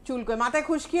 চুলকোয়। চুলকোয়। মাথায়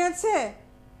খুশকি আছে?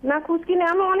 না, খুশকি নেই।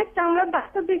 আমি অনেক চামড়ার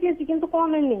ডাক্তার দেখিয়েছি কিন্তু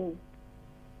কমেনি।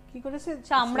 কি করেছে?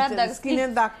 চামড়ার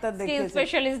স্কিনের ডাক্তার স্কিন দেখিয়েছে।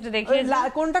 স্পেশালিস্ট ওই দেখিয়েছে।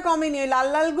 কোনটা কমেনি? ওই লাল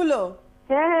লাল গুলো?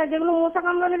 হ্যাঁ হ্যাঁ, যেগুলো মশা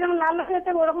কামড়ালে যেমন লাল হয়েছে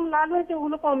ওরকম লাল হয়েছে,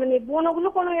 ওগুলো কমেনি। ওগুলো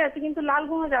কমে গেছে কিন্তু লাল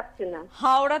ঘুমে যাচ্ছে না।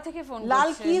 হাওড়া থেকে ফোন লাল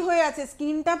করছে। কি হয়ে আছে?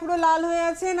 স্কিনটা পুরো লাল হয়ে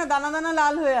আছে না দানা দানা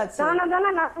লাল হয়ে আছে? দানা দানা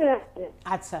লাল হয়ে যাচ্ছে।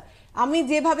 আচ্ছা, আমি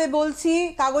যেভাবে বলছি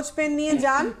কাগজ পেন নিয়ে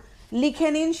যান, লিখে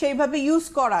নিন, সেইভাবে ইউজ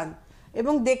করান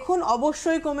এবং দেখুন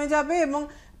অবশ্যই কমে যাবে। এবং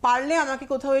পারলে আমাকে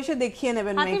কোথাও এসে দেখিয়ে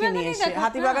নেবেন, মেয়েকে নিয়ে এসে।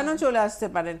 হাতিবাগানও চলে আসতে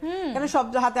পারেন, কেন সব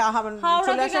হাতে হাওড়া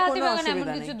চলে থেকে আসা কোনো হাতিবাগান এমন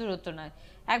অসুবিধা কিছু নেই। দূরত্ব নয়।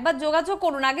 একবার যোগাযোগ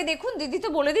করুন। আগে দেখুন, দিদি তো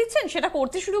বলে দিচ্ছেন, সেটা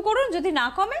করতে শুরু করুন। যদি না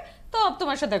কমে তো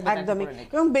তোমার সাথে একবার দেখা একদমই। করে নিন।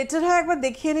 এবং বেটার হয় একবার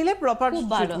দেখিয়ে নিলে প্রপার খুব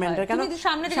ভালো ট্রিটমেন্টের। হয়। কেন তুমি তো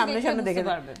সামনে থেকে সামনে দেখলে সামনে দেখে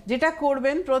বুঝতে পারবে। যেটা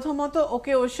করবেন, প্রথমত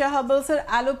ওকে ওশিয়া হার্বালস এর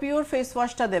অ্যালো পিওর ফেস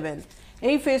ওয়াশটা দেবেন।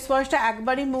 এই ফেস ওয়াশটা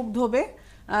একবারই মুখ ধোবে,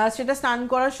 সেটা স্নান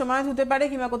করার সময় ধুতে পারে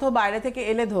কিংবা কোথাও বাইরে থেকে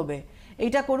এলে ধোবে।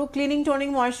 এইটা করুক। ক্লিনিং টোনিং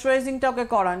ময়েশ্চারাইজিংটা ওকে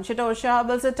করান, সেটা ওশিয়া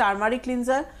হার্বালস এর টার্মারিক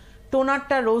ক্লিনজার।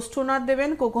 টোনারটা রোজ টোনার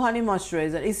দেবেন, কোকোহানি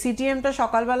ময়েশ্চারাইজার। এই সিটিএমটা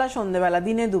সকালবেলা সন্ধ্যেবেলা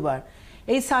দিনে 2 বার।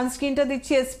 এই সানস্ক্রিনটা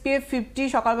দিচ্ছি SPF 50।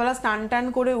 সকালবেলা স্নান টান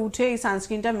করে উঠে এই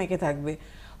সানস্ক্রিনটা মেখে থাকবে।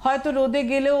 হয়তো রোদে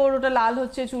গেলেও ওর ওটা লাল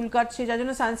হচ্ছে, চুল কাটছে, যার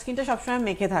জন্য সানস্ক্রিনটা সবসময়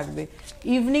মেখে থাকবে।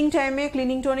 ইভিনিং টাইমে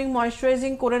ক্লিনিং টোনিং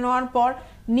ময়েশ্চারাইজিং করে নেওয়ার পর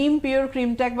নিম পিওর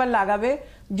ক্রিমটা একবার লাগাবে।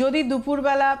 যদি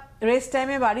দুপুরবেলা রেস্ট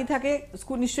টাইমে বাড়ি থাকে,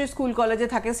 নিশ্চয়ই স্কুল কলেজে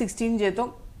থাকে 16 যেহেতু,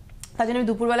 তার জন্য আমি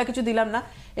দুপুরবেলা কিছু দিলাম না।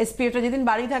 SPFটা যেদিন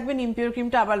বাড়ি থাকবে নিম পিওর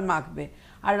ক্রিমটা আবার মাখবে।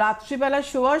 আর রাত্রিবেলা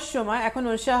শোয়ার সময় এখন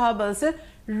ওশিয়া হার্বালসের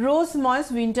রোজ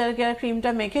ময়েস্ট উইন্টার কেয়ার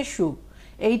ক্রিমটা মেখে শুভ।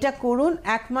 এইটা করুন।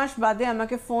 1 মাস বাদে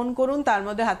আমাকে ফোন করুন। তার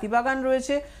মধ্যে হাতিবাগান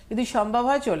রয়েছে, যদি সম্ভব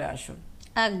হয় চলে আসুন।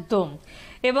 একদম।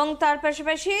 এবং তার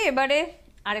পাশাপাশি এবারে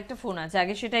আরেকটা ফোন আছে,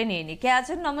 আগে সেটাই নিয়ে নি। কে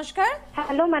আছেন? নমস্কার।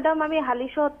 হ্যালো ম্যাডাম, আমি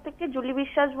হালিশহর থেকে জুলি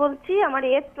বিশ্বাস বলছি। আমার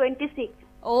এজ 26।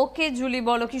 ওকে জুলি,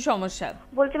 বলো কি সমস্যা?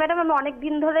 বলছি ম্যাডাম, আমি অনেক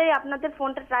দিন ধরে আপনাদের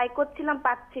ফোনটা ট্রাই করছিলাম,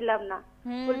 পাচ্ছিলাম না।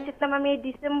 বলছিলাম আমি এই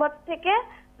ডিসেম্বর থেকে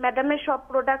ম্যাডামের সব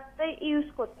প্রোডাক্টটাই ইউজ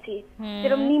করছি,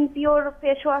 যেরকম নিম পিওর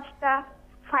ফেস ওয়াশটা,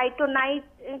 ফাইটো নাইট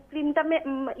ক্রিমটা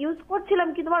ইউজ করছিলাম,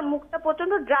 কিন্তু আমার মুখটা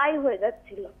প্রচন্ড ড্রাই হয়ে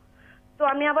যাচ্ছিল। তো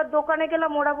আমি আবার দোকানে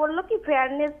গেলাম, ওরা বললো কি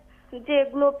ফেয়ারনেস, যে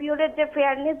গ্লো পিওরের যে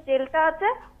ফেয়ারনেস জেলটা আছে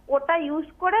ওটা ইউজ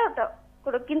করে ওটা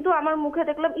করে, কিন্তু আমার মুখে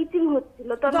দেখলাম ইচিং হচ্ছিল।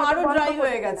 তো তো আরো ড্রাই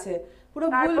হয়ে গেছে, পুরো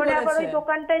ভুল তারপরে আবার ওই করেছে।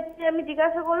 দোকানটায় যে আমি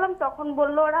জিজ্ঞাসা করলাম, তখন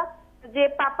বললো ওরা যে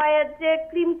পাপায়ের যে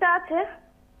ক্রিমটা আছে,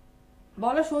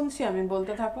 বলো, শুনছি আমি,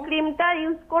 বলতে থাকো। ক্রিমটা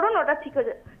ইউজ করুন, ওটা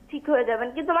ঠিক হয়ে যাবেন।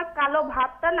 কিন্তু আমার কালো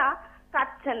ভাবটা না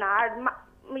কাটছে না। আর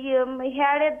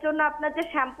হেয়ারের জন্য আপনার যে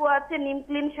শ্যাম্পু আছে, নিম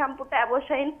ক্লিন শ্যাম্পুটা,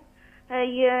 অ্যাবোসাইন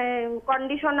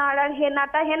কন্ডিশনার আর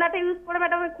হেনাটা ইউজ করে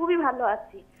ম্যাডাম আমি খুবই ভালো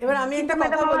আছি। এবার আমি একটা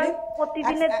কথা বলি,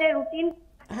 প্রতিদিনের যে রুটিন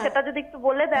সেটা যদি একটু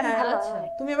বলে দেন ভালো হয়।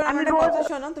 তুমি এবার আমার একটা কথা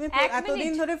শোনো। তুমি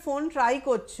এতদিন ধরে ফোন ট্রাই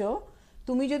করছো,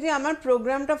 তুমি যদি আমার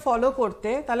প্রোগ্রামটা ফলো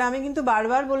করতে, তাহলে আমি কিন্তু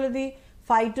বারবার বলে দিই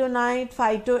phyto night,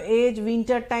 phyto age,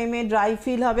 winter টাইমে ড্রাই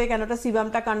ফিল হবে, কেন ওটা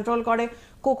সিবামটা কন্ট্রোল করে,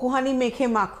 কোকোহানি মেখে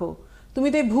মাখো। তুমি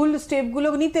তো এই ভুল স্টেপগুলো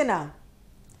নিতে না।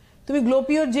 তুমি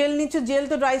গ্লোপিওর জেল নিচ্ছ, জেল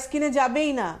তো ড্রাই স্কিনে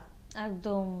যাবেই না।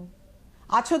 একদম।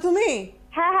 আছো তুমি?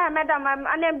 হ্যাঁ হ্যাঁ ম্যাডাম,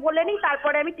 মানে বলে নি,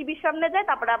 তারপরে আমি টিভির সামনে যাই,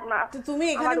 তারপরে আপনার। তো তুমি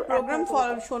এখানে প্রোগ্রাম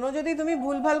শোনো, যদি তুমি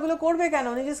ভুলভালগুলো করবে কেন?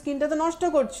 নিজের স্কিনটা তো নষ্ট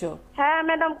করছো। হ্যাঁ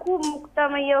ম্যাডাম, খুব মুখটা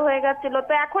ইয়ে হয়ে গেছিল,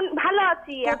 তো এখন ভালো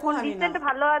আছি, এখন কোকোহানি রিসেন্ট নাও।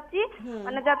 ভালো আছি,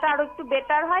 মানে যাতে আরো একটু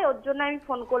বেটার হয় ওর জন্য আমি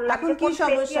ফোন করলাম। এখন যে কি কোন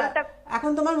সমস্যা? facialটা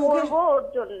এখন তোমার মুখে করবো ওর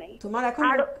জন্যই। তোমার এখন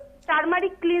আর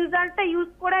টার্মারিক ক্লিনজারটা ইউজ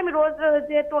করে আমি রোজ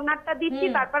যে টোনারটা দিচ্ছি,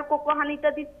 তারপর কোকোহানিটা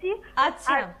দিচ্ছি।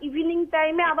 আচ্ছা। আর ইভিনিং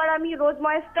টাইমে আবার আমি রোজ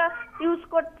ময়েসটা ইউজ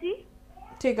করছি।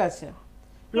 ঠিক আছে,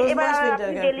 Rose এবার Moss Winter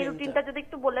আপনি Care ডেলি Cream টা। রুটিনটা যদি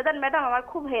একটু বলে দেন ম্যাডাম, আমার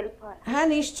খুব হেল্প হয়। হ্যাঁ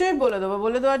নিশ্চয়ই বলে দেবো,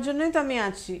 বলে দেওয়ার জন্যই তো আমি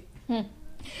আছি।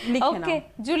 লিখে ওকে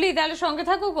নাও। জুলি, তাহলে সঙ্গে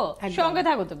থাকো গো, একদম। সঙ্গে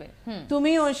থাকো তবে।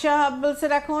 তুমি ওশিয়া হার্বালস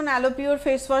এর এখন অ্যালোপিওর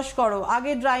ফেস ওয়াশ করো,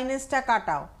 আগে ড্রাইনেসটা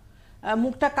কাটাও।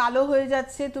 মুখটা কালো হয়ে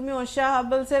যাচ্ছে, তুমি ওশিয়া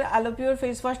হার্বালস এর অ্যালোপিওর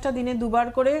ফেস ওয়াশটা দিনে 2 বার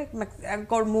করে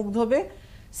মুখ ধোবে।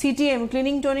 সিটিএম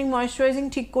ক্লিনিং টোনিং ময়েশ্চারাইজিং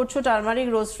ঠিক করছো, টার্মারিক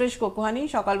রোজ ফ্রেশ কোকোহানি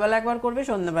সকালবেলা একবার করবে,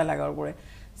 সন্ধ্যাবেলা একবার করে।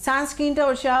 সানস্ক্রিনটা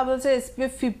ওশিয়া হার্বালস এর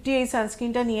SPF 50, এই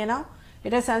সানস্ক্রিনটা নিয়ে নাও।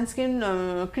 এটা সানস্ক্রিন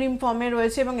ক্রিম ফর্মে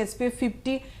রয়েছে এবং SPF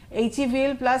 50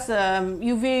 HEVL প্লাস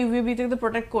UVB থেকে তো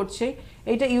প্রোটেক্ট করছে,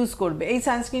 এইটা ইউজ করবে। এই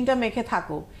সানস্ক্রিনটা মেখে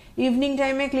থাকো। ইভিনিং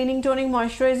টাইমে ক্লিনিং টোনিং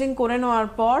ময়েশ্চারাইজিং করে নেওয়ার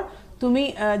পর তুমি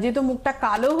যেহেতু মুখটা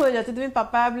কালো হয়ে যাচ্ছে, তুমি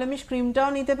পাপায়া ব্লেমিশ ক্রিমটাও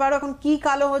নিতে পারো। এখন কি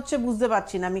কালো হচ্ছে বুঝতে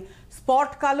পারছি না আমি, স্পট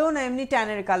কালো না এমনি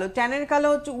ট্যানের কালো? ট্যানের কালো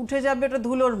হচ্ছে উঠে যাবে, এটা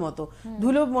ধুলোর মতো,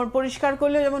 ধুলো পরিষ্কার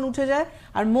করলে যেমন উঠে যায়।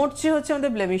 আর মোটছে হচ্ছে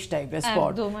আমাদের ব্লেমিশ টাইপের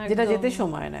স্পট, যেটা যেতে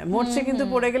সময় নেয়। মোটছে কিন্তু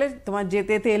পড়ে গেলে তোমার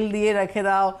যেতে তেল দিয়ে রেখে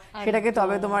দাও সেটাকে,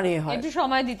 তবে তোমার হয়, একটু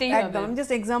সময় দিতেই হবে। একদম। আমি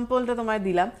জাস্ট এক্সাম্পলটা তোমায়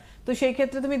দিলাম। তো সেই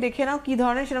ক্ষেত্রে তুমি দেখে নাও কি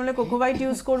ধরনের, সেটা হলে কোকোভাইট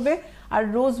ইউজ করবে। আর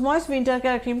রোজ ময়েস উইন্টার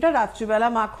কেয়ার ক্রিমটা রাত্রিবেলা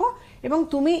মাখো। এবং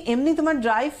তুমি এমনি তোমার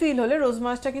ড্রাই ফিল হলে রোজ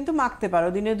ময়েসটা কিন্তু মাখতে পারো,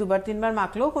 দিনে 2-3 বার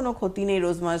মাখলেও কোনো ক্ষতি নেই।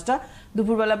 রোজ ময়েসটা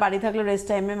দুপুরবেলা বাড়ি থাকলে রেস্ট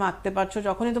টাইমে মাখতে পারছো,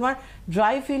 যখনই তোমার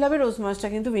ড্রাই ফিল হবে রোজ ময়েসটা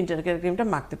কিন্তু উইন্টার কেয়ার ক্রিমটা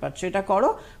মাখতে পারছো। এটা করো।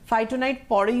 ফাইটোনাইট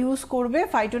পরে ইউজ করবে।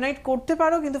 ফাইটোনাইট করতে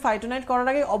পারো, কিন্তু ফাইটোনাইট করার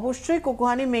আগে অবশ্যই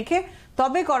কোকোহানি মেখে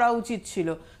তবে করা উচিত ছিল।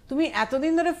 তুমি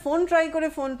এতদিন ধরে ফোন ট্রাই করে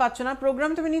ফোন পাচ্ছ না,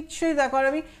 প্রোগ্রাম তুমি নিশ্চয়ই দেখো। আর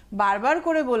আমি বারবার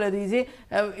করে বলে দিই যে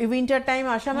উইন্টার টাইম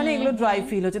আসা মানে এগুলো ড্রাই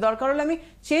ফিল হচ্ছে, দরকার হলে আমি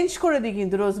চেঞ্জ করে দিই,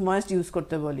 কিন্তু রোজ ময়েস্ট ইউজ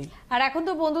করতে বলি। আর এখন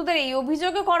তো বন্ধুদের এই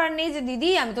অভিযোগও করার নেই যে দিদি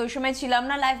আমি তো ওই সময় ছিলাম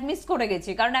না, লাইভ মিস করে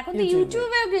গেছি, কারণ এখন তো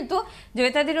ইউটিউবেও কিন্তু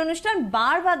জয়িতাদির অনুষ্ঠান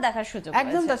বারবার দেখার সুযোগ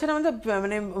একদম। তাছাড়া আমাদের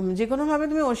মানে যে কোনো ভাবে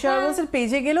তুমি ওশিয়া হার্বালস এর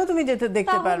পেজে গেলেও তুমি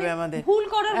দেখতে পারবে আমাদের, ভুল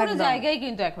করার কোনো জায়গায়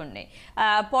কিন্তু এখন নেই।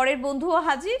 পরের বন্ধুও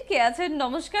হাজির, কে আছেন?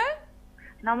 নমস্কার।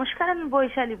 নমস্কার, আমি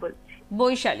বৈশালী বলছি।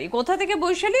 বৈশালী, কোথা থেকে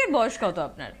বৈশালী? এর বয়স কত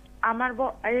আপনার? আমার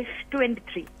বয়স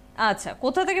 23। আচ্ছা,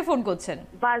 কোথা থেকে ফোন করছেন?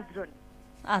 বাসদ্রোন।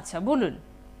 আচ্ছা বলুন।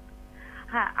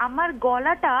 হ্যাঁ, আমার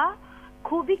গলাটা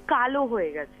খুবই কালো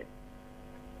হয়ে গেছে।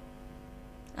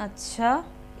 আচ্ছা,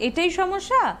 এটাই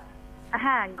সমস্যা?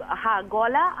 হ্যাঁ,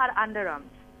 গলা আর আন্ডার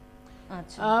আর্মস।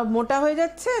 আচ্ছা, মোটা হয়ে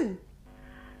যাচ্ছেন?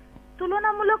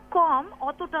 তুলনামূলক কম,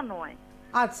 অতটা নয়।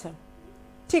 আচ্ছা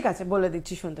ঠিক আছে, বলে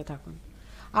দিচ্ছি, শুনতে থাকুন।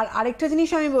 আর আরেকটা জিনিস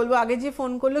আমি বলবো, আগে যে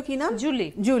ফোন করলো কি নাম? জুলি।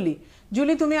 জুলি,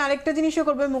 জুলি তুমি আরেকটা জিনিসও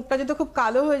করবে। মুখটা যেহেতু খুব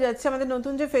কালো হয়ে যাচ্ছে, আমাদের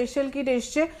নতুন যে ফেশিয়াল কিট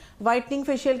এসছে, হোয়াইটনিং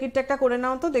ফেশিয়াল কিটটা একটা করে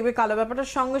নাও তো, দেখবে কালো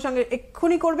ব্যাপারটার সঙ্গে সঙ্গে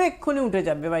এক্ষুনি করবে, এক্ষুনি উঠে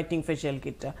যাবে হোয়াইটনিং ফেশিয়াল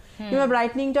কিটটা। কিংবা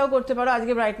ব্রাইটনিংটাও করতে পারো,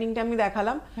 আজকে ব্রাইটনিংটা আমি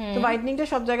দেখালাম। তো ব্রাইটনিংটা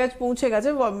সব জায়গায় পৌঁছে গেছে,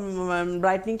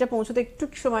 ব্রাইটনিংটা পৌঁছতে একটু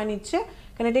সময় নিচ্ছে,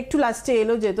 কারণ এটা একটু লাস্টে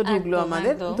এলো যেহেতু ঢুকলো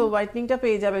আমাদের। তো হোয়াইটনিংটা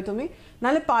পেয়ে যাবে তুমি,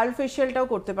 নাহলে পার্ল ফেশিয়ালটাও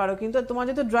করতে পারো। কিন্তু তোমার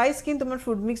যেহেতু ড্রাই স্কিন, তোমার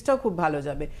ফুড মিক্সটাও খুব ভালো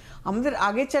যাবে। আমাদের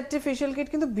আগের 4টে ফেশিয়াল কিট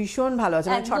কিন্তু ভীষণ ভালো আছে,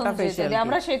 মানে 6টা ফেশিয়াল।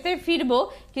 আমরা সেটাই ফিরবো,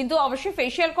 কিন্তু অবশ্যই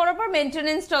ফেশিয়াল করার পর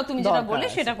মেইনটেনেন্সটাও তুমি যেটা বললে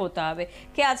সেটা করতে হবে।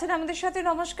 কে আছেন আমাদের সাথে?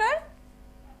 নমস্কার।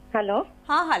 হ্যালো।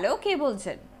 হ্যাঁ হ্যালো, কে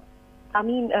বলছেন?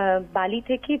 আমি বালি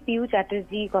থেকে পিউ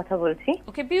চ্যাটার্জি কথা বলছি।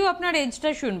 ওকে পিউ, আপনার এজটা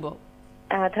শুনবো।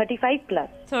 35 প্লাস।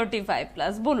 35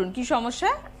 প্লাস, বলুন কি সমস্যা?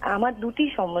 আমার দুটি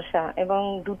সমস্যা এবং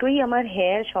দুটোই আমার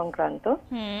হেয়ার সংক্রান্ত।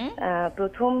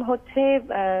 প্রথম হচ্ছে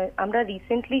আমরা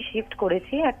রিসেন্টলি শিফট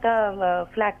করেছি একটা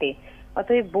ফ্ল্যাটে,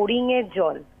 অতএব বোরিং এর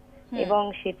জল, এবং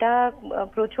সেটা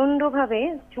প্রচন্ড ভাবে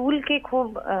চুলকে খুব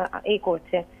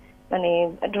করছে, মানে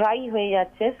ড্রাই হয়ে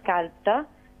যাচ্ছে স্ক্যাল্পটা।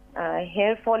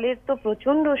 হেয়ার ফলের তো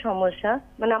প্রচন্ড সমস্যা,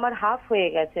 মানে আমার হাফ হয়ে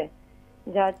গেছে,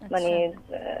 যা মানে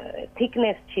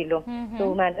থিকনেস ছিল। তো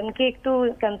ম্যাডামকে একটু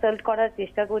কনসাল্ট করার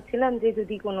চেষ্টা করছিলাম যে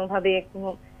যদি কোনোভাবে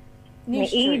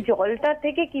এই জলটা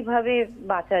থেকে কিভাবে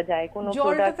বাঁচা যায়, কোনো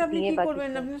প্রোডাক্ট দিয়ে।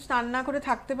 আপনি স্নান না করে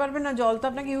থাকতে পারবেন না, জল তো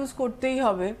আপনাকে ইউজ করতেই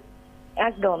হবে।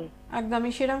 একদম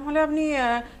একদমই। সেরকম হলে আপনি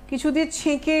কিছু দিয়ে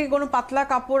ছেঁকে, কোনো পাতলা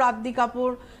কাপড়, আদ্দি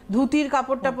কাপড়, ধুতির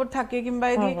কাপড় টাপড় থাকে, কিংবা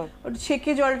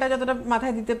ছেঁকে জলটা যতটা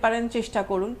মাথায় দিতে পারেন চেষ্টা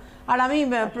করুন। আর আমি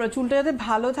চুলটা যাতে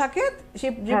ভালো থাকে, সে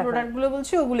যে প্রোডাক্টগুলো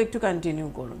বলছি ওগুলো একটু কন্টিনিউ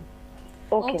করুন।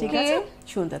 ওকে, ঠিক আছে,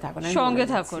 শুনতে থাকুন, সঙ্গে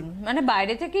থাকুন। মানে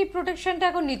বাইরে থেকে এই প্রোটেকশনটা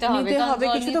এখন নিতে হবে,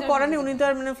 কিছু তো করার নেই। উনি তো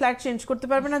আর মানে ফ্ল্যাট চেঞ্জ করতে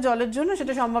পারবে না জলের জন্য,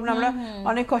 সেটা সম্ভব না। আমরা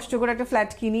অনেক কষ্ট করে একটা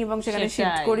ফ্ল্যাট কিনি এবং সেখানে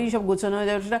শিফট করি, সব গোছানো হয়ে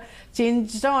যায়, সেটা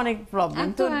চেঞ্জটাও অনেক প্রবলেম।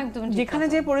 তো যেখানে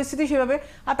যে পরিস্থিতি সেভাবে,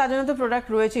 আর তার জন্য তো প্রোডাক্ট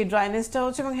রয়েছে, ড্রাইনেসটা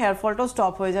হচ্ছে এবং হেয়ার ফলটাও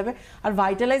স্টপ হয়ে যাবে। আর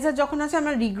ভাইটালাইজার যখন আছে,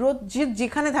 আমরা রিগ্রোথ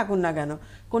যেখানে থাকুন না কেন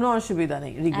কোনো অসুবিধা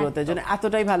নেই রিগ্রোথের জন্য,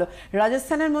 এতটাই ভালো।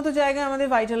 রাজস্থানের মতো জায়গায় আমাদের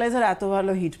ভাইটালাইজার এত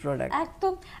ভালো হিট প্রোডাক্ট।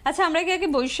 একদম। আচ্ছা, আমরা কি আগে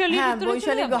বৈশালীর উত্তর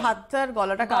বৈশালী হাতটার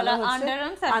গলাটা কালো হচ্ছে,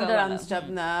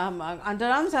 আন্ডার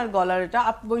আর্মস আর গলার এটা।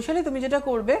 বৈশালী তুমি যেটা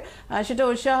করবে সেটা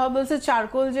ওশিয়া হার্বালস এর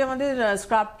চারকোল যে আমাদের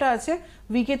স্ক্রাবটা আছে,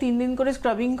 উইকে 3 দিন করে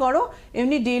স্ক্রাবিং করো।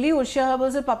 এমনি ডেইলি ওশিয়া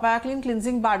হার্বালস এর পাপায়া ক্লিন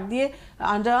ক্লিনজিং বার দিয়ে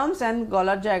আন্ডার আর্মস অ্যান্ড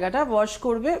গলার জায়গাটা ওয়াশ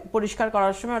করবে, পরিষ্কার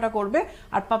করার সময় ওটা করবে,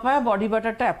 আর পাপায়া বডি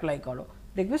বাটারটা অ্যাপ্লাই করো,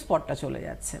 দেখবে স্পটটা চলে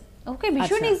যাচ্ছে। ওকে,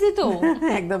 ভীষণ ইজি তো।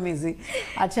 একদম ইজি।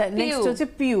 আচ্ছা, নেক্সট হচ্ছে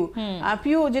পিউ।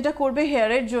 পিউ যেটা করবে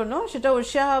হেয়ারের জন্য সেটা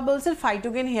ওশিয়া হার্বালস এর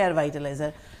ফাইটোগেন হেয়ার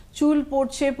ভাইটালাইজার। চুল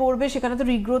পড়বে, সেখানে তো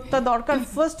রিগ্রোথটা দরকার,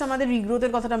 ফার্স্ট আমাদের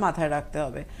রিগ্রোথের কথাটা মাথায় রাখতে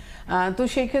হবে। তো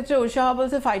সেই ক্ষেত্রে ওশিয়া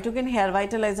হার্বালস এর ফাইটোগেন হেয়ার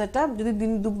ভাইটালাইজারটা যদি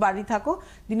বাড়ি থাকো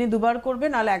দিনে 2 বার করবে,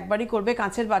 নাহলে একবারই করবে,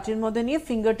 কাঁচের বাটির মধ্যে নিয়ে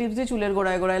ফিঙ্গার টিপস দিয়ে চুলের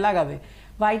গোড়ায় গোড়ায় লাগাবে।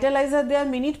 ভাইটালাইজার দেওয়ার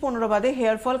মিনিট 15 বাদে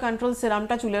হেয়ার ফল কন্ট্রোল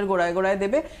সিরামটা চুলের গোড়ায় গোড়ায়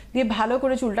দেবে, দিয়ে ভালো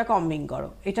করে চুলটা কম্বিং করো,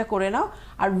 এটা করে নাও।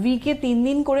 আর উইকে 3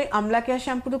 দিন করে আমলা কেয়ার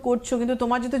শ্যাম্পু তো করছো, কিন্তু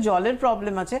তোমার যেহেতু জলের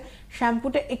প্রবলেম আছে,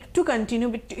 শ্যাম্পুটা একটু কন্টিনিউ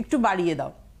একটু বাড়িয়ে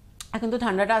দাও। এখন তো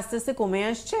ঠান্ডাটা আস্তে আস্তে কমে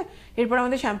আসছে, এরপর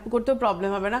আমাদের শ্যাম্পু করতেও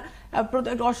প্রবলেম হবে না।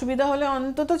 অসুবিধা হলে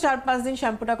অন্তত 4-5 দিন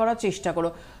শ্যাম্পুটা করার চেষ্টা করো,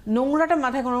 নোংরাটা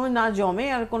মাথায় কোনো না জমে,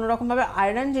 আর কোনো রকম ভাবে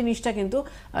আয়রন জিনিসটা কিন্তু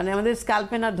মানে আমাদের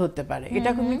স্ক্যাল্পে না ধরতে পারে,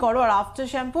 এটা তুমি করো। আর আফটার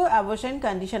শ্যাম্পু অ্যাভোশাইন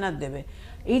কন্ডিশনার দেবে।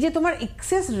 এই যে তোমার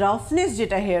এক্সেস রাফনেস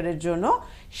যেটা হেয়ারের জন্য,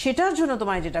 সেটার জন্য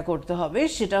তোমায় যেটা করতে হবে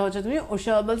সেটা হচ্ছে তুমি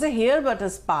ওশিয়া হার্বালস এর হেয়ার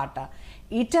বাটার স্পাটা,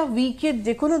 এটা উইকের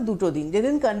যে কোনো 2 দিন,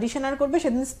 যেদিন কন্ডিশনার করবে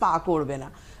সেদিন স্পা করবে না,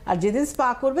 আর যেদিন স্পা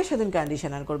করবে সেদিন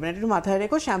কন্ডিশনার করবে না, একটু মাথায়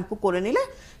রেখো। শ্যাম্পু করে নিলে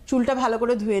চুলটা ভালো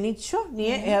করে ধুয়ে নিচ্ছ,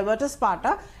 নিয়ে হেয়ার বাটার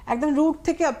স্পাটা একদম রুট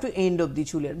থেকে আপ টু এন্ড অব্দি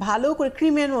চুলের ভালো করে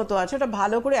ক্রিমের মতো আছে ওটা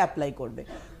ভালো করে অ্যাপ্লাই করবে,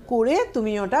 করে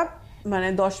তুমি ওটা মানে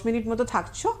 10 মিনিট মতো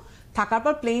থাকার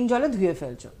পর প্লেন জলে ধুয়ে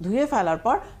ফেলছো, ধুয়ে ফেলার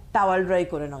পর টাওয়াল ড্রাই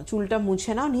করে নাও, চুলটা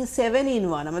মুছে নাও, নিয়ে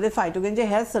 7-in-1 আমাদের ফাইটোগেন যে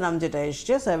হেয়ার সিরাম যেটা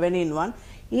এসছে 7-in-1,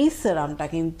 এই সিরামটা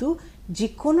কিন্তু যে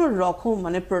কোনো রকম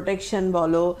মানে প্রোটেকশন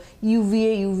বলো,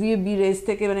 ইউভিএ বি রেজ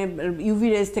থেকে মানে ইউভি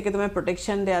রেজ থেকে তোমার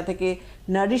প্রোটেকশন দেওয়া থেকে,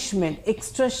 নারিশমেন্ট,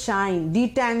 এক্সট্রা শাইন,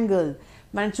 ডিট্যাঙ্গল,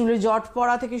 মানে চুলের জট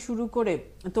পড়া থেকে শুরু করে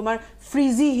তোমার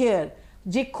ফ্রিজি হেয়ার,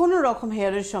 যে কোনো রকম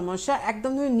হেয়ারের সমস্যা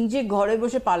একদম তুমি নিজে ঘরে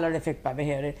বসে পার্লার এফেক্ট পাবে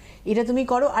হেয়ারের, এটা তুমি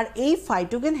করো। আর এই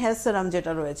ফাইটোগেন হেয়ার সিরাম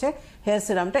যেটা রয়েছে, হেয়ার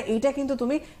সিরামটা এইটা কিন্তু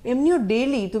তুমি এমনিও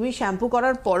ডেইলি তুমি শ্যাম্পু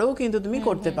করার পরেও কিন্তু তুমি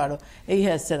করতে পারো এই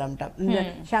হেয়ার সিরামটা।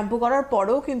 শ্যাম্পু করার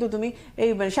পরেও কিন্তু তুমি এই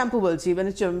মানে শ্যাম্পু বলছি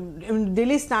মানে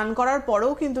ডেইলি স্নান করার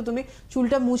পরেও কিন্তু তুমি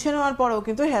চুলটা মুছে নেওয়ার পরেও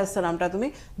কিন্তু হেয়ার সিরামটা তুমি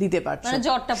দিতে পারছো,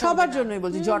 সবার জন্যই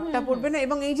বলছি, জটটা পড়বে না।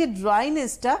 এবং এই যে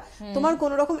ড্রাইনেসটা তোমার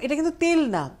কোনো রকম, এটা কিন্তু তেল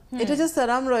না, এটা যে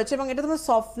সিরাম রয়েছে, এবং এটা তোমার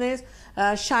সফটনেস,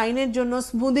 শাইনের জন্য,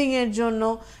 স্মুদিং এর জন্য,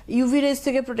 ইউভি রেজ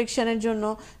থেকে প্রোটেকশনের জন্য,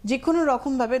 যে কোনো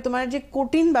রকম ভাবে তোমার যে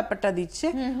কোটিন ব্যাপারটা দিচ্ছে।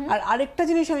 আর আরেকটা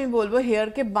জিনিস আমি বলবো,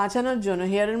 হেয়ারকে বাঁচানোর জন্য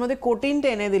হেয়ারের মধ্যে কোটিনটা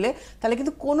এনে দিলে তাহলে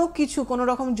কিন্তু কোনো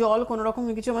রকম জল, কোনো রকম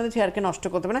কিছু আমাদের হেয়ারকে নষ্ট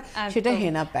করতে পারে না, সেটা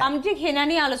হেনা প্যাক। আমি ঠিক হেনা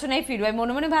নিয়ে আলোচনায় ফিরবো,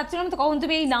 মনে মনে ভাবছিলাম তো কখন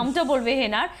তুমি এই নামটা বলবে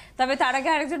হেনার। তবে তার আগে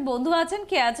আরেকজন বন্ধু আছেন,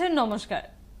 কে আছেন? নমস্কার।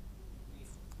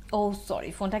 ও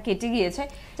সরি, ফোনটা কেটে গিয়েছে।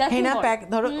 হেনা প্যাক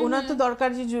ধরো, ওনার তো দরকার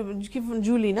যে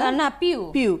জুলি না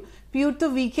পিউর তো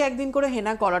উইকে 1 দিন করে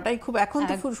হেনা করাটাই খুব, এখন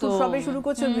তো সবে শুরু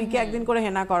করছে, উইকে 1 দিন করে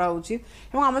হেনা করা উচিত।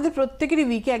 এবং আমাদের প্রত্যেকেরই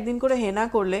উইকে 1 দিন করে হেনা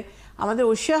করলে, আমাদের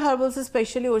Oshea herbals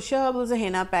specially Oshea herbals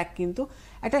হেনা প্যাক কিন্তু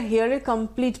একটা হেয়ারের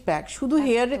কমপ্লিট প্যাক। শুধু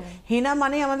হেয়ারের হেনা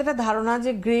মানে আমাদের একটা ধারণা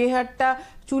যে গ্রে হেয়ারটা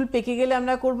চুল পেকে গেলে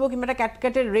আমরা করবো, কিংবা একটা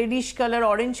ক্যাটক্যাটের রেডিশ কালার,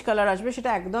 অরেঞ্জ কালার আসবে, সেটা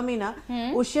একদমই না।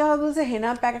 ওশিয়া হার্বালস হেনা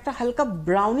প্যাক একটা হালকা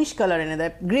ব্রাউনিশ কালার এনে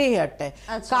দেয় গ্রে হেয়ারটায়,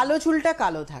 কালো চুলটা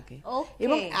কালো থাকে,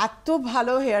 এবং এত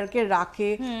ভালো হেয়ারকে রাখে,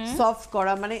 সফট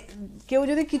করা, মানে কেউ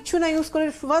যদি কিচ্ছু না ইউজ করে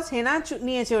ফার্স্ট হেনা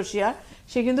নিয়েছে ওশিয়া,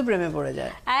 সে কিন্তু প্রেমে পড়ে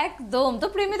যায় একদম। তো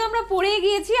প্রেমে তো আমরা পড়ে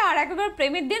গিয়েছি, আর একবার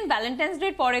প্রেমের দিন ভ্যালেন্টাইন্স ডে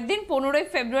পরের দিন 15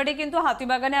 ফেব্রুয়ারি কিন্তু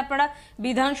হাতিবাগানে আপনারা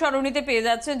বিধান সরণিতে পেয়ে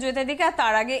যাচ্ছেন জয়িতাদিকে, আর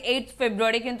তার আগে 8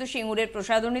 ফেব্রুয়ারি কিন্তু সিঙ্গুরের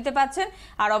প্রসাদও নিতে পাচ্ছেন,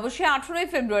 আর অবশ্যই 18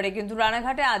 ফেব্রুয়ারি কিন্তু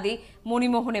রানাঘাটে আদি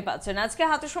মণিমোহনে পাচ্ছেন। আজকে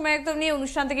হাতের সময় একদম নিয়ে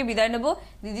অনুষ্ঠান থেকে বিদায় নেব।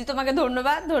 দিদি তোমাকে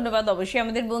ধন্যবাদ অবশ্যই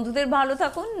আমাদের বন্ধুদের ভালো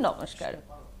থাকুন, নমস্কার।